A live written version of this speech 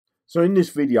So in this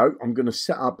video, I'm going to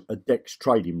set up a DEX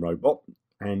trading robot,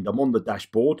 and I'm on the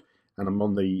dashboard and I'm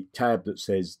on the tab that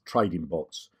says trading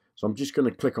bots. So I'm just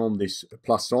going to click on this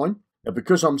plus sign. Now,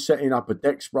 because I'm setting up a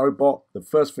DEX robot, the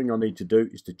first thing I need to do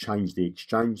is to change the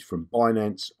exchange from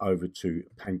Binance over to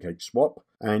Pancakeswap.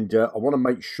 And I want to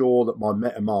make sure that my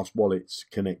MetaMask wallet's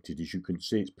connected. As you can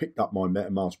see, it's picked up my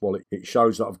MetaMask wallet. It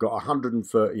shows that I've got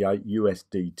 138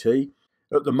 USDT.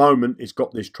 At the moment, it's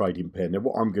got this trading pair. Now,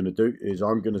 what I'm going to do is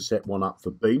I'm going to set one up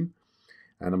for Beam,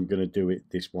 and I'm going to do it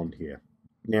this one here.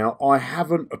 Now, I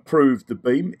haven't approved the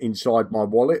Beam inside my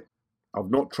wallet. I've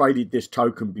not traded this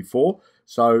token before.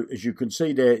 So as you can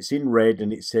see there, it's in red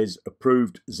and it says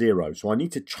approved 0. So I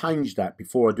need to change that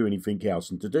before I do anything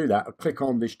else. And to do that, I click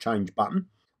on this change button.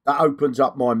 That opens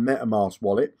up my MetaMask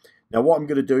wallet. Now, what I'm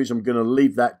going to do is I'm going to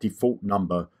leave that default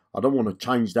number. I don't want to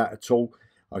change that at all,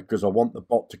 because I want the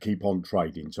bot to keep on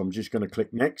trading. So I'm just going to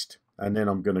click next, and then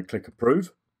I'm going to click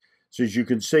approve. So as you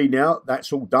can see now,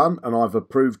 that's all done, and I've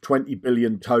approved 20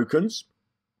 billion tokens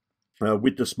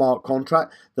with the smart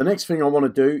contract. The next thing I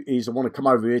want to do is I want to come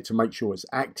over here to make sure it's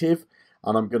active,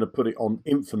 and I'm going to put it on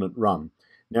infinite run.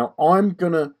 Now, I'm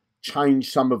going to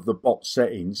change some of the bot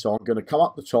settings. So I'm going to come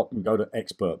up the top and go to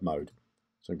expert mode.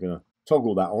 So I'm going to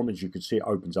toggle that on. As you can see, it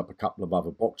opens up a couple of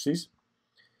other boxes.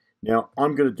 Now,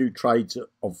 I'm going to do trades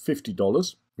of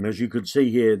 $50. And as you can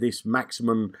see here, this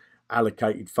maximum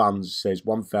allocated funds says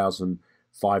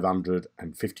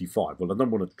 1,555. Well, I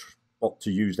don't want a bot to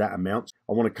use that amount.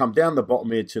 I want to come down the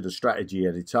bottom here to the strategy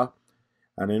editor.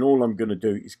 And then all I'm going to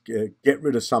do is get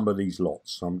rid of some of these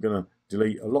lots. So I'm going to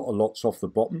delete a lot of lots off the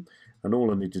bottom. And all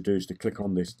I need to do is to click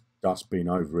on this dustbin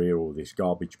over here, or this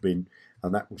garbage bin,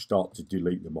 and that will start to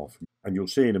delete them off. And you'll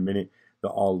see in a minute that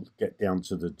I'll get down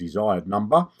to the desired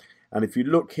number. And if you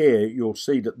look here, you'll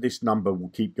see that this number will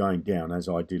keep going down as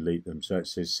I delete them. So it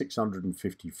says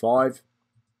 655.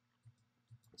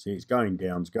 See, it's going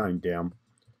down, it's going down.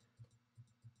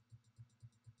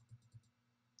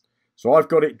 So I've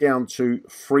got it down to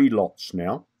 3 lots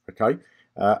now, okay?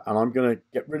 And I'm going to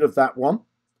get rid of that one.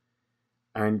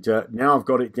 And now I've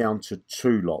got it down to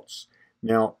 2 lots.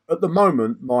 Now, at the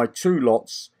moment, my 2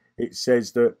 lots, it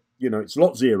says that, you know, it's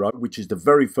lot 0, which is the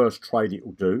very first trade it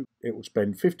will do. It will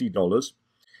spend $50,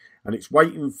 and it's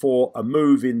waiting for a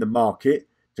move in the market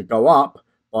to go up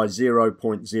by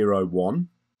 0.01.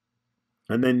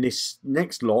 And then this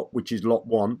next lot, which is lot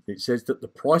 1, it says that the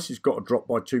price has got to drop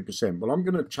by 2%. Well, I'm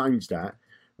going to change that.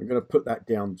 I'm going to put that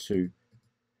down to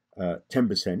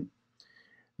 10%.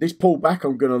 This pullback,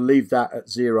 I'm going to leave that at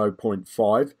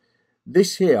 0.5.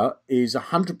 This here is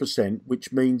 100%,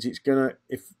 which means it's going to,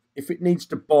 if it needs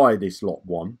to buy this lot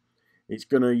 1, it's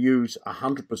going to use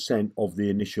 100% of the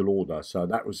initial order. So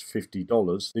that was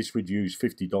 $50. This would use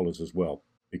 $50 as well,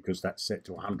 because that's set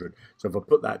to 100. So if I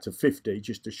put that to 50,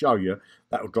 just to show you,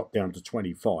 that will drop down to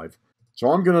 25. So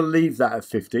I'm going to leave that at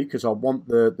 50 because I want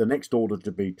the next order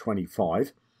to be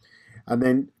 25. And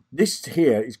then this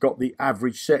here has got the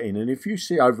average setting. And if you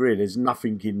see over here, there's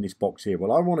nothing in this box here.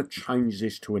 Well, I want to change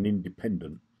this to an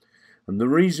independent. And the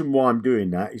reason why I'm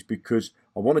doing that is because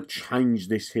I want to change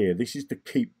this here. This is to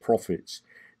keep profits.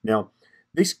 Now,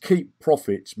 this keep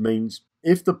profits means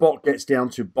if the bot gets down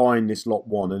to buying this lot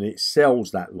 1 and it sells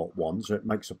that lot 1, so it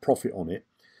makes a profit on it,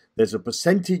 there's a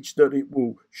percentage that it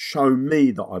will show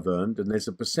me that I've earned, and there's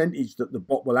a percentage that the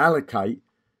bot will allocate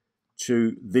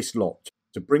to this lot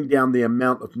to bring down the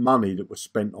amount of money that was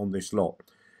spent on this lot.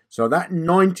 So that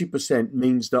 90%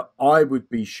 means that I would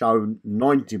be shown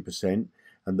 90%,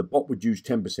 and the bot would use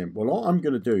 10%. Well, what I'm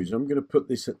going to do is I'm going to put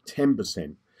this at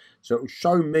 10%. So it will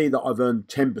show me that I've earned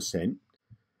 10%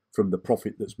 from the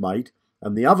profit that's made,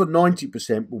 and the other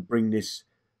 90% will bring this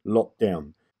lot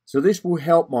down. So this will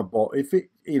help my bot. If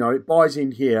it, you know, it buys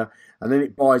in here and then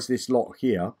it buys this lot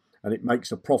here and it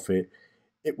makes a profit,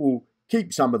 it will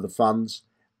keep some of the funds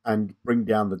and bring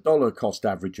down the dollar cost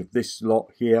average of this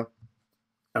lot here,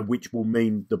 and which will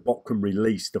mean the bot can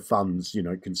release the funds, you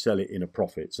know, can sell it in a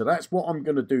profit. So that's what I'm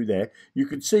going to do there. You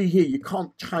can see here, you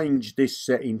can't change this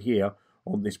setting here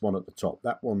on this one at the top.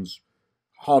 That one's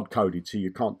hard-coded, so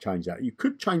you can't change that. You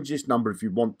could change this number if you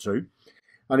want to.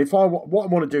 And if what I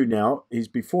want to do now is,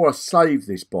 before I save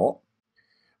this bot,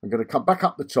 I'm going to come back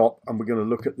up the top and we're going to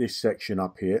look at this section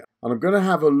up here. And I'm going to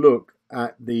have a look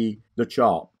at the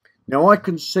chart. Now, I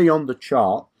can see on the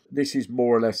chart, this is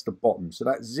more or less the bottom. So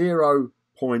that's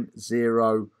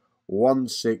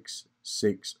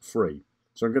 0.01663.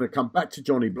 So I'm going to come back to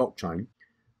Johnny Blockchain,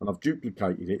 and I've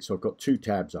duplicated it. So I've got 2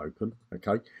 tabs open,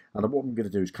 okay? And what I'm going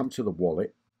to do is come to the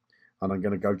wallet, and I'm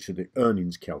going to go to the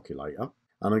earnings calculator,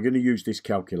 and I'm going to use this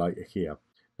calculator here.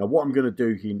 Now, what I'm going to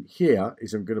do in here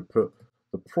is I'm going to put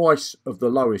the price of the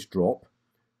lowest drop,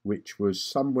 which was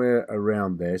somewhere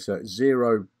around there, so it's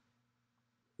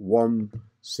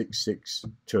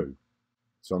 0.1662.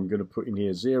 So I'm going to put in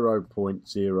here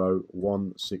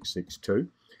 0.01662.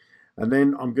 And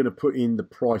then I'm going to put in the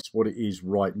price, what it is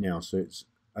right now. So it's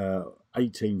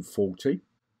 1840.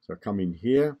 So I come in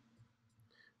here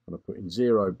and I put in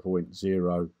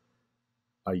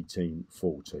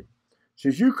 0.01840. So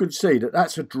as you can see,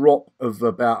 that's a drop of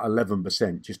about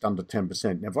 11%, just under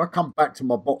 10%. Now, if I come back to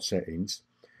my bot settings,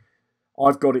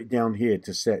 I've got it down here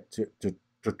to set to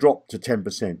drop to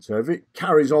 10%. So if it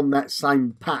carries on that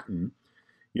same pattern,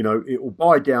 you know, it will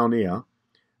buy down here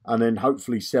and then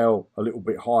hopefully sell a little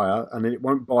bit higher, and then it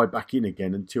won't buy back in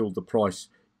again until the price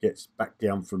gets back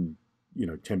down from, you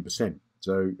know, 10%.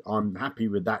 So I'm happy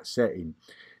with that setting.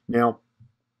 Now,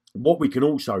 what we can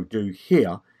also do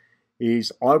here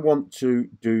is I want to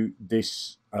do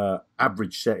this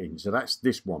average setting. So that's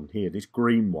this one here, this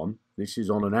green one. This is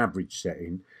on an average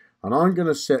setting. And I'm going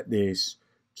to set this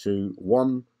to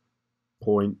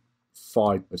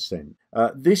 1.5%.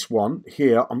 This one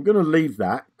here, I'm going to leave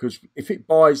that because if it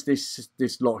buys this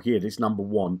lot here, this number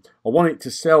one, I want it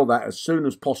to sell that as soon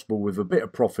as possible with a bit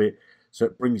of profit, so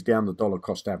it brings down the dollar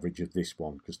cost average of this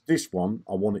one, because this one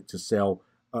I want it to sell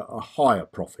at a higher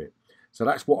profit. So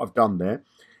that's what I've done there.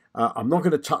 I'm not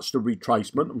going to touch the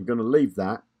retracement. I'm going to leave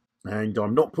that, and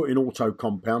I'm not putting auto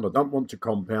compound. I don't want to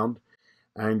compound,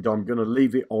 and I'm going to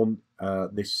leave it on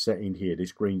this setting here,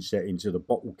 this green setting, so the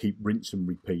bot will keep rinse and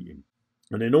repeating.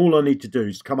 And then all I need to do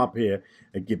is come up here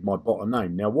and give my bot a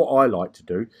name. Now, what I like to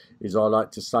do is I like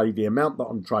to say the amount that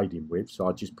I'm trading with. So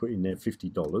I just put in there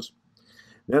 $50.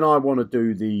 Then I want to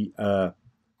do the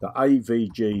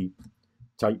AVG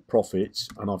take profits,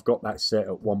 and I've got that set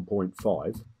at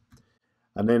 1.5.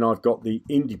 And then I've got the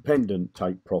independent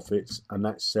take profits, and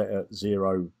that's set at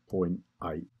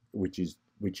 0.8, which is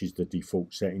the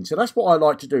default setting. So that's what I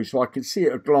like to do, so I can see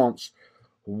at a glance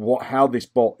how this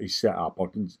bot is set up.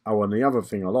 And the other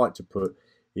thing I like to put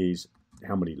is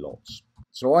how many lots.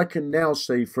 So I can now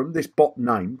see from this bot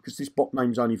name, because this bot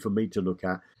name's only for me to look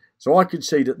at, so I can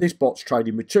see that this bot's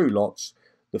trading with 2 lots.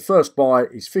 The first buy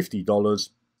is $50.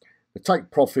 The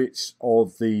take profits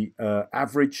of the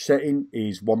average setting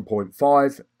is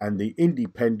 1.5, and the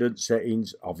independent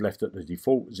settings I've left at the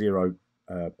default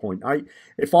 0.8.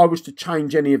 If I was to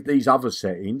change any of these other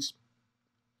settings,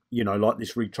 you know, like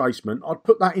this retracement, I'd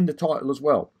put that in the title as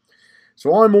well.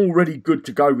 So I'm already good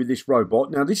to go with this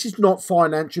robot. Now, this is not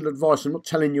financial advice. I'm not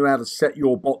telling you how to set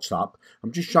your bots up.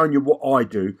 I'm just showing you what I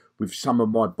do with some of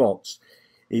my bots.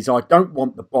 Is I don't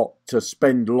want the bot to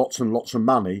spend lots and lots of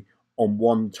money on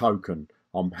one token.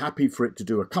 I'm happy for it to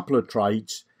do a couple of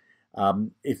trades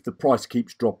if the price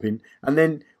keeps dropping. And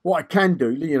then what I can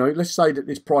do, you know, let's say that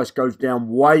this price goes down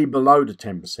way below the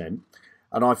 10%.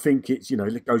 And I think it's, you know,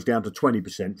 it goes down to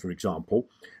 20%, for example,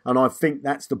 and I think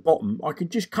that's the bottom, I can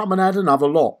just come and add another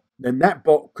lot. Then that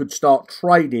bot could start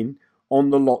trading on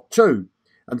the lot too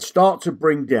and start to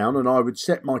bring down, and I would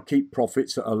set my keep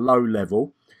profits at a low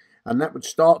level, and that would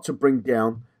start to bring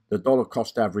down the dollar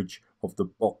cost average of the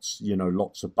bots, you know,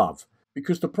 lots above,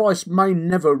 because the price may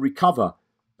never recover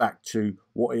back to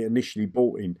what it initially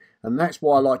bought in. And that's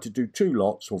why I like to do 2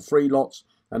 lots or 3 lots,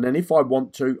 and then if I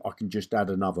want to, I can just add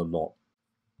another lot.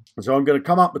 So I'm going to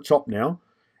come up the top now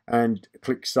and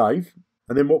click save.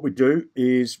 And then what we do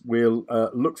is we'll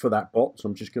look for that bot. So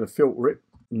I'm just going to filter it.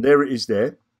 And there it is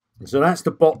there. So that's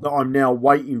the bot that I'm now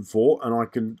waiting for. And I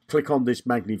can click on this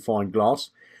magnifying glass.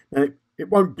 And it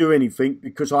won't do anything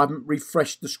because I haven't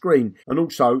refreshed the screen. And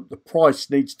also the price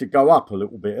needs to go up a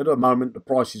little bit. At the moment, the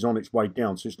price is on its way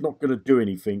down. So it's not going to do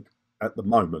anything at the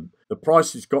moment. The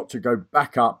price has got to go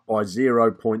back up by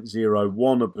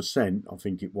 0.01%, I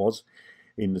think it was,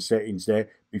 in the settings there,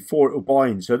 before it will buy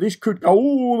in. So this could go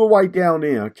all the way down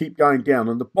here, keep going down,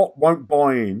 and the bot won't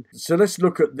buy in. So let's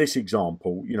look at this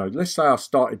example. You know, let's say I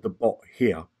started the bot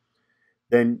here.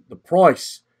 Then the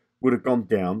price would have gone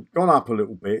down, gone up a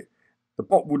little bit. The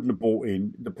bot wouldn't have bought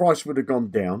in. The price would have gone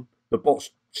down. The bot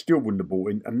still wouldn't have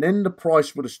bought in. And then the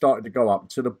price would have started to go up.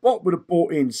 So the bot would have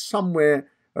bought in somewhere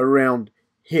around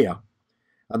here.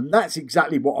 And that's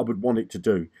exactly what I would want it to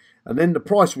do. And then the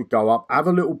price would go up, have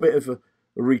a little bit of a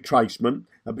retracement,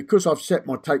 and because I've set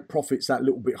my take profits that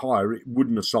little bit higher, it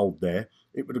wouldn't have sold there.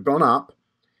 It would have gone up.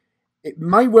 It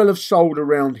may well have sold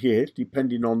around here,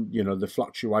 depending on, you know, the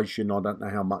fluctuation. I don't know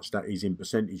how much that is in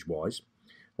percentage wise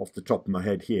off the top of my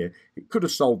head here. It could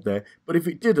have sold there, but if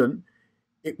it didn't,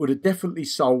 it would have definitely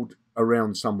sold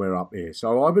around somewhere up here.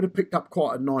 So I would have picked up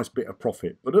quite a nice bit of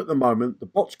profit. But at the moment, the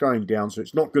bot's going down, so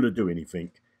it's not going to do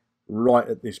anything right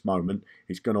at this moment.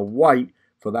 It's going to wait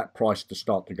for that price to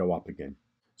start to go up again.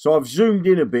 So I've zoomed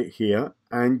in a bit here,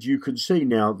 and you can see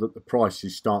now that the price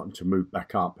is starting to move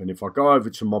back up. And if I go over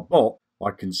to my bot,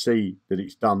 I can see that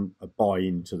it's done a buy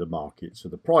into the market. So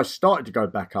the price started to go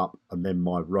back up, and then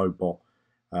my robot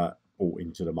bought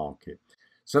into the market.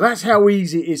 So that's how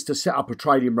easy it is to set up a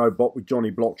trading robot with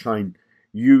Johnny Blockchain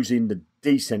using the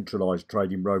decentralized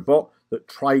trading robot that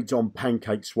trades on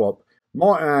Pancakeswap.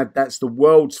 Might add, that's the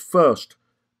world's first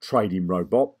trading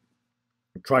robot,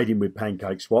 trading with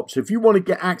Pancakeswap. So if you want to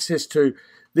get access to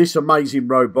this amazing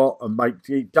robot and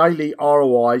make daily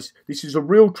ROIs, this is a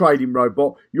real trading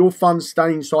robot. Your funds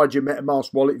stay inside your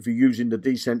MetaMask wallet if you're using the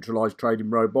decentralized trading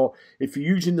robot. If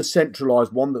you're using the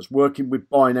centralized one that's working with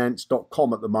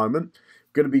Binance.com at the moment,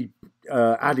 going to be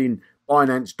adding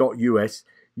Binance.us,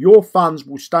 your funds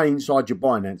will stay inside your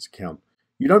Binance account.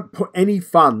 You don't put any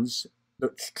funds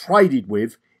that's traded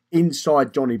with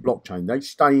inside Johnny Blockchain. They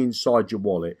stay inside your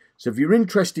wallet. So if you're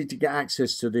interested to get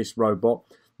access to this robot,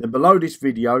 then below this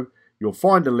video, you'll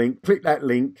find a link. Click that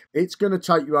link. It's going to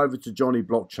take you over to Johnny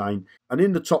Blockchain. And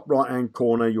in the top right-hand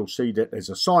corner, you'll see that there's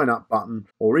a sign-up button.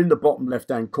 Or in the bottom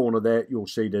left-hand corner there, you'll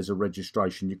see there's a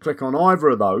registration. You click on either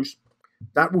of those.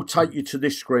 That will take you to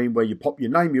this screen where you pop your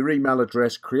name, your email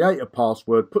address, create a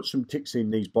password, put some ticks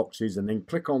in these boxes, and then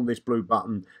click on this blue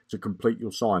button to complete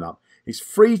your sign up. It's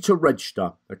free to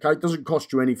register, okay? It doesn't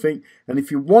cost you anything. And if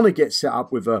you want to get set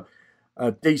up with a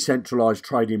decentralized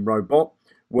trading robot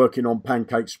working on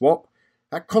Pancakeswap,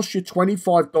 that costs you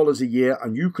 $25 a year,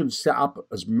 and you can set up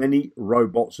as many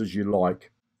robots as you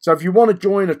like. So if you want to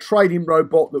join a trading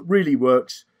robot that really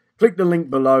works, click the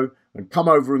link below and come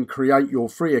over and create your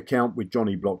free account with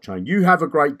Johnny Blockchain. You have a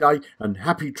great day and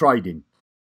happy trading.